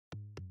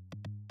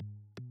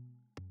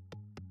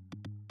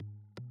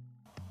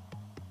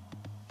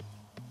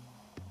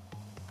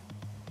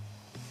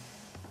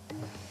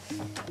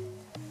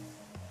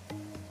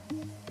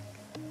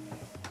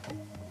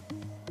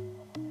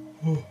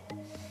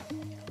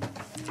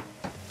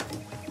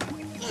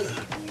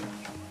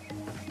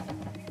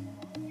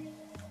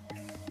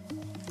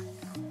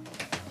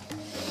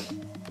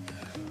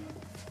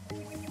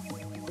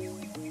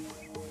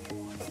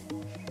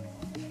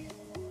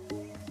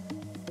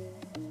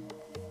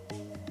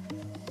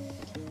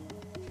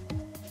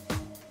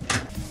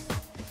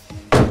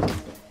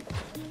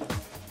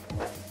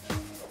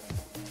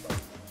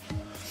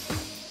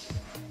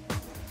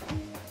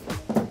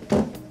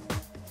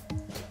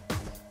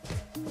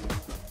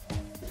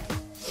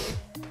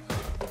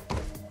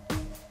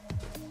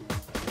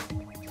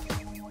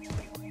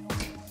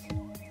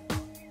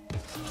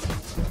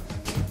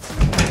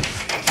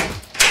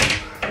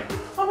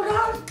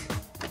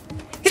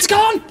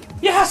Gone!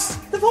 Yes!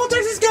 The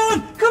vortex is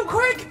gone! Come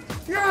quick!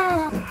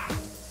 Yeah.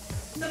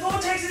 The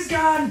vortex is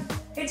gone!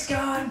 It's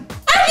gone!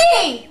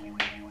 Aggie!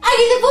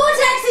 Aggie, the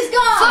vortex is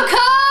gone! Fuck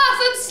off!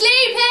 I'm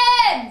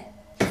sleeping!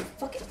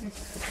 Fuck it.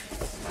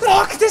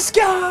 Look, the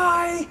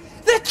sky!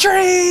 The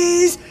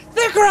trees!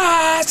 The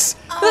grass!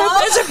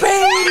 There's a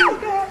bee!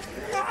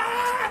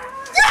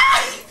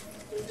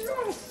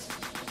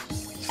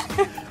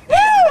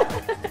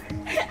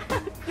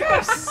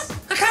 Yes!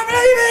 I can't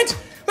believe it!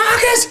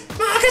 Marcus!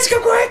 Marcus,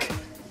 come quick!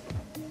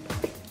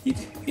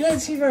 You don't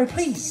seem very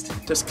pleased.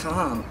 Just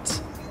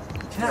can't.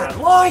 You can't.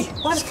 Why?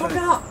 Why the fuck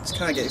not? Just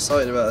can't get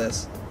excited about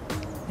this.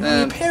 You're on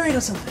your period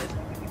or something?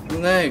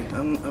 No,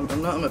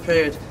 I'm not on my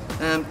period.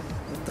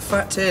 The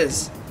fact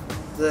is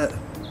that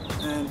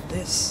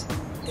this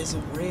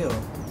isn't real.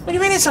 What do you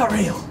mean it's not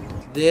real?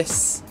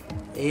 This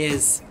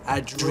is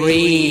a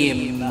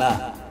dream.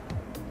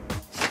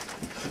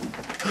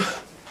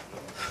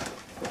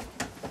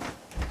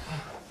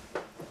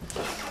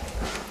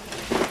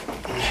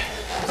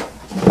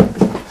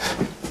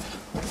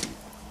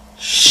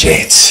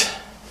 Shit!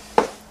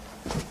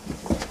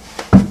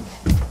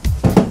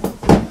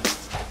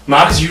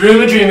 Marcus, you ruined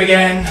my dream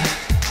again.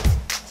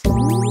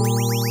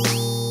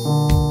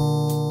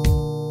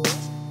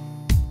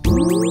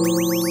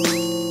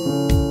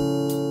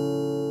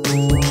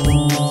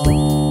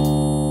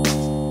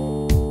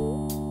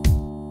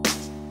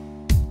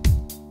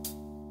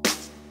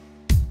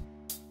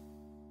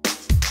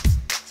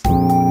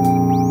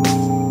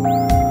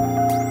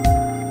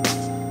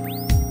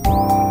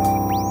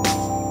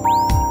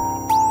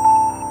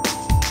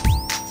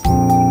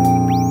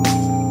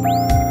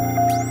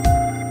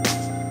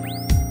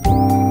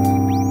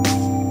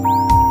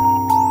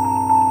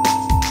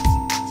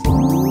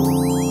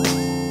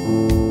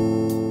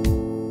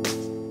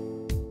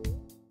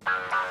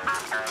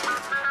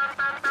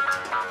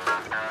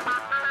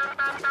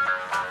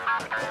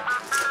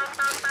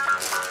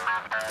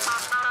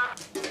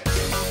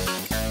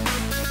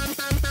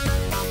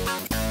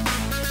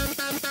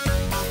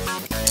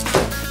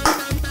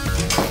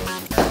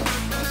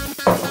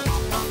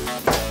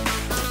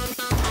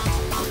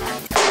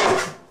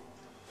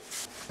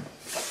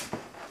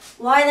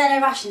 Why are there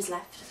no rations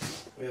left?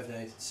 We have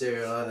no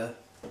cereal either.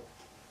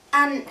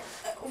 And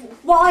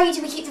why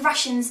do we keep the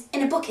rations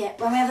in a bucket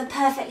when we have a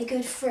perfectly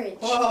good fridge?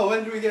 Whoa,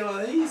 when did we get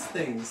one of these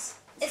things?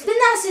 It's been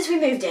there since we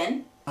moved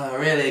in. Oh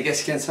really? I guess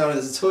you can tell me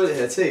there's a toilet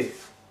here too.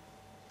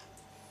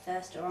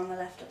 First door on the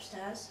left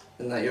upstairs.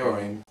 Isn't that your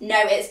room?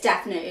 No, it's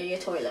definitely your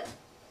toilet.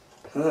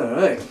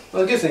 Alright.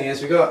 Well, the good thing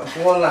is we've got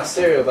one last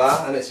cereal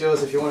bar and it's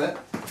yours if you want it.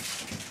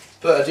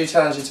 But I do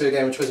challenge you to a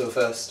game of Twizzle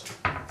first.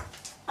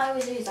 I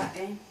always lose that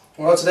game.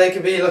 Well, today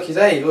could be your lucky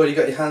day. You've already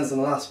got your hands on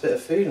the last bit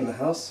of food in the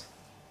house.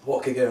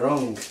 What could go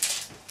wrong?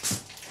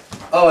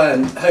 Oh,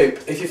 and Hope,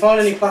 if you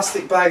find any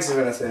plastic bags of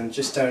anything,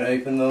 just don't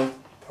open them.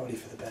 Probably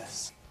for the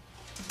best.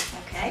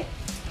 Okay.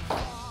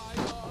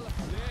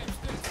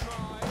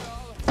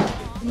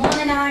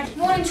 Morning, Ag.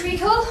 Morning,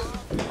 Treacle.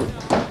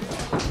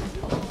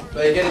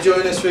 Are you going to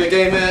join us for a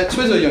game of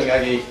Twizzle, young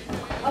Aggie?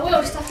 I will,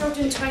 just after I've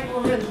done 20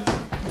 more runs.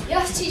 You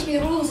have to teach me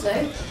the rules,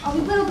 though. Oh,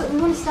 we will, but we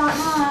want to start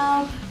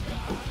now.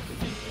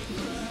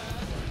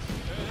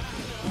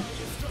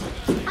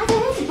 I don't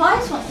know if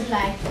Tobias wants to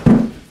play.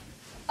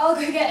 I'll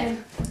go get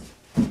him.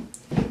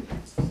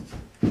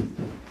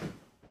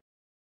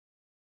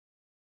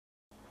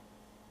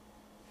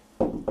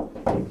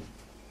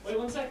 Wait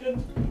 1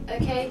 second.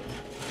 Okay.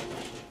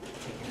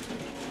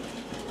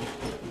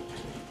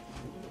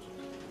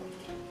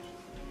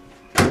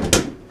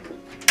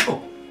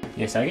 Oh.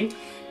 Yes, Aggie?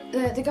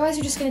 The guys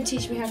are just going to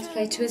teach me how to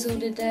play Twizzle.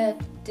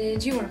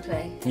 Did you want to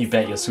play? You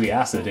bet your sweet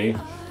ass I do.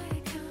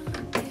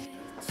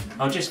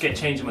 I'll just get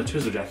changed in my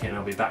Twizzle jacket and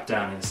I'll be back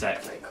down in a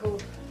sec. Very cool.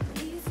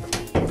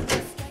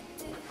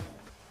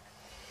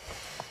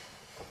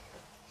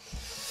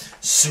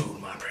 Soon,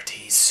 my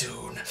pretty,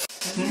 soon.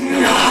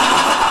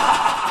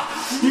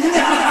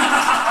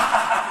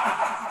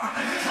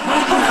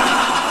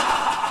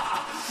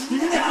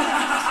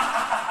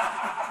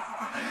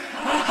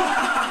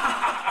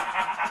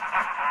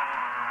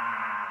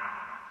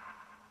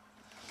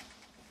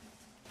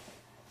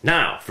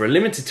 Now, for a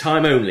limited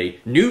time only,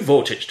 new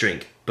vortex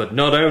drink. But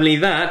not only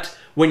that,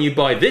 When you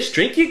buy this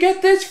drink, you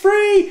get this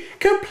free.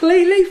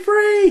 Completely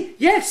free.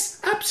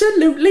 Yes,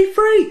 absolutely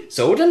free.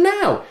 So order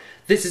now.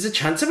 This is a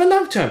chance of a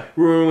lifetime.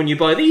 When you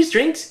buy these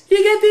drinks,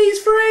 you get these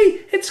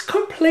free. It's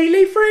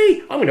completely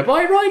free. I'm going to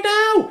buy it right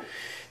now.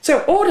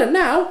 So order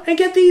now and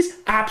get these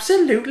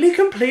absolutely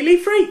completely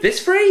free. This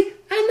free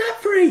and that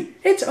free.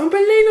 It's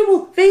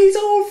unbelievable. These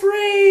all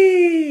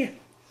free.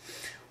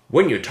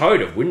 When you're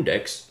tired of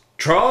Windex,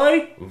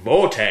 try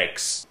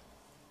Vortex.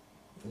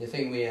 You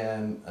think we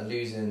are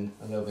losing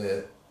a little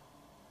bit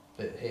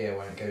here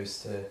when it goes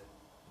to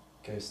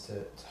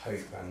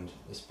hope, and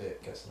this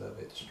bit gets a little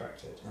bit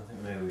distracted. I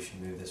think maybe we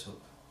should move this up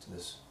to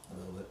this a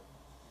little bit.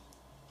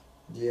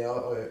 Yeah,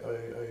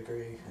 I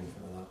agree.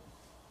 Anything like that.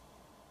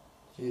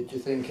 Do you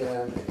think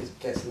it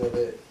gets a little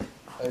bit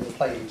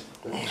overplayed?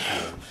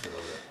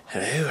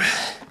 Hello.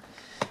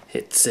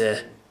 It's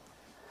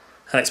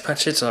Alex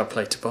Patchett, our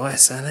play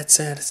Tobias.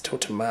 Let's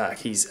talk to Mark.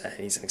 He's an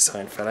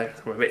exciting fellow.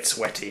 I'm a bit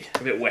sweaty,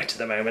 a bit wet at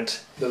the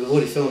moment. But we've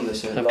already filmed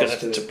this. I've got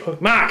to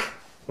plug. Mark,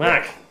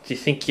 do you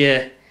think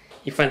you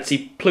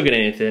fancy plugging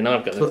anything?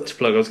 I've got to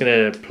plug. I was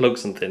going to plug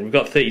something. We've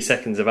got 30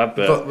 seconds of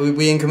advert. But were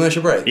we in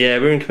commercial break? Yeah,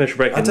 we're in commercial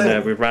break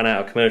and we've ran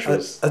out of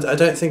commercials. I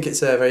don't think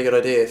it's a very good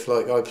idea if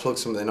I plug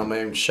something on my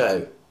own show.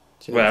 Do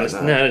you know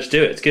let's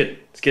do it. It's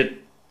good.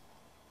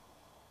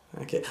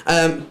 Okay.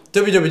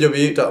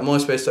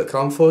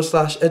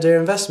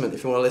 www.myspace.com/AdeaInvestment.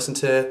 If you want to listen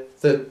to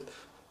the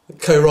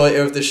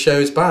co-writer of the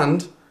show's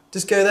band,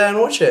 just go there and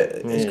watch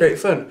it. It's great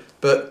fun.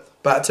 But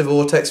back to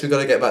Vortex, we've got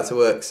to get back to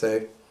work,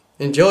 so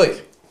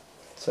enjoy.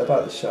 So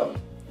about the shop.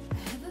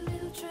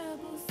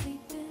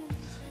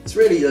 It's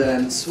really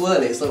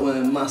swirly. It's like one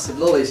of the massive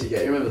lollies you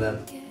get. You remember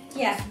them?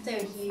 Yeah,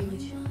 they're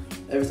huge.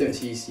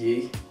 Everything's used to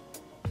you.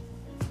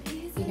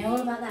 You know all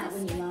about that,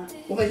 wouldn't you, Mark?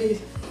 What are you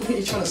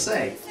trying to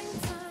say?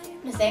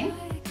 Nothing.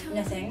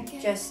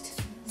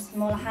 Just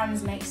smaller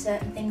hands make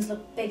certain things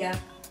look bigger.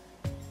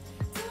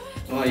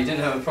 Well, you didn't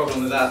have a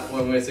problem with that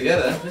when we were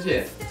together, did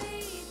you?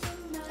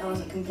 I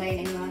wasn't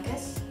complaining,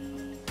 Marcus.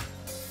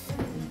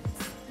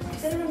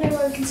 Does anyone know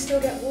where we can still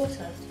get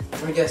water?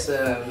 I guess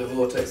the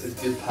Vortex is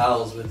good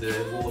pals with the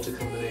water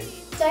company.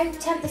 Don't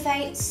tempt the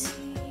fates.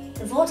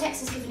 The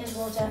Vortex has given us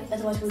water,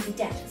 otherwise we'll be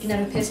dead. You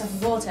never piss off a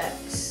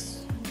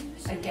vortex,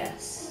 I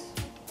guess.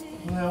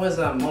 Well, where's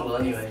that model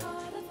anyway?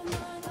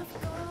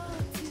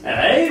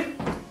 Hello?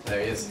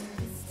 There he is.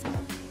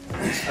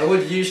 I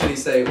would usually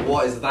say,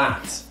 what is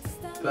that?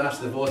 But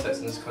after the Vortex,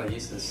 I'm just kind of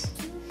useless.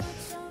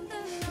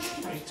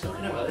 What are you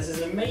talking about? This is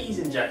an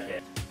amazing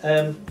jacket.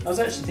 I was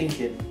actually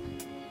thinking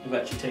of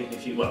actually taking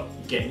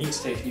getting you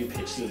to take a few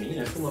pictures of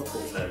me, for my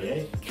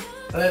portfolio.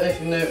 I don't know if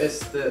you've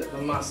noticed the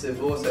massive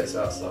Vortex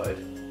outside.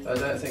 I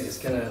don't think it's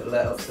going to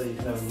let up so you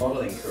can have a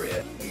modelling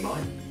career.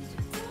 Mine.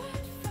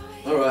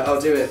 Alright, I'll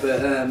do it,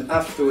 but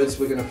afterwards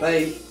we're going to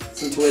play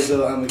some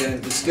Twizzle and we're going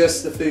to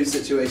discuss the food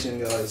situation,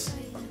 guys.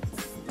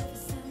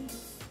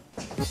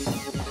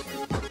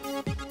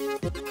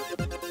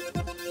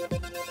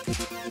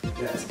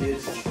 Yeah, that's good.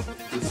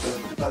 Good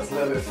stuff. That's a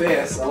little bit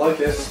fierce, I like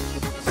it.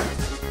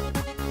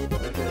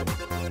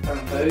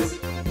 Hand pose.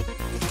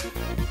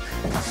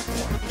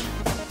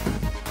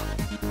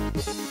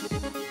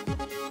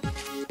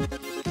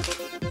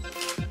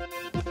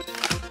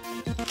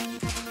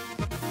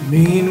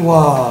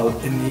 Meanwhile,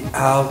 in the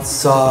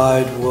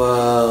outside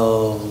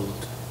world.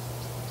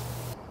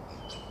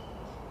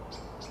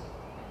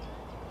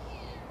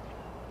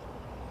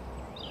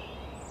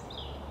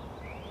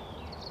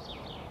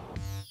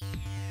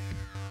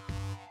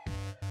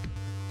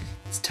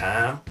 It's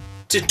time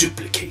to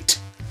duplicate.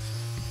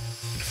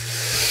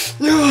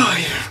 Oh,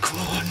 yeah, come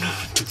on.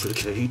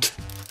 Duplicate.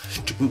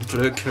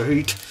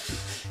 Duplicate.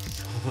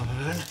 Come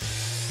on.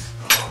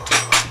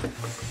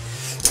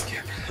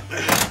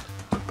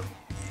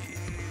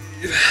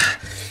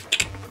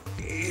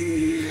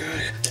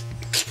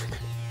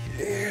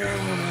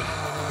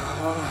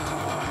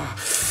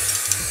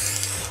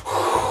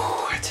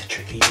 It's a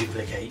tricky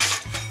duplicate.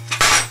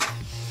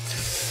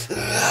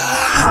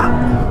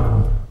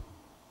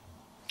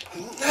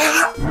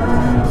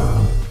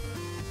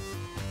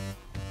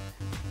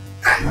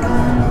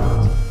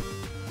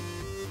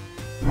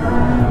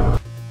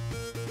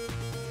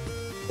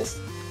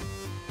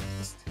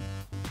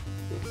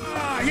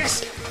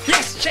 Yes,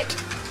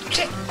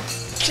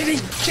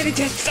 shitty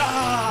tits,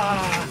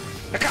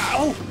 I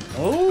can't,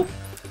 oh.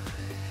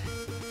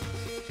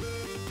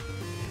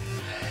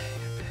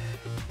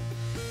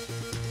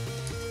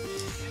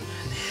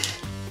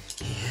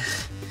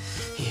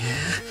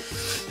 Yeah,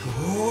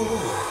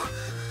 oh,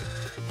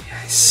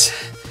 yes.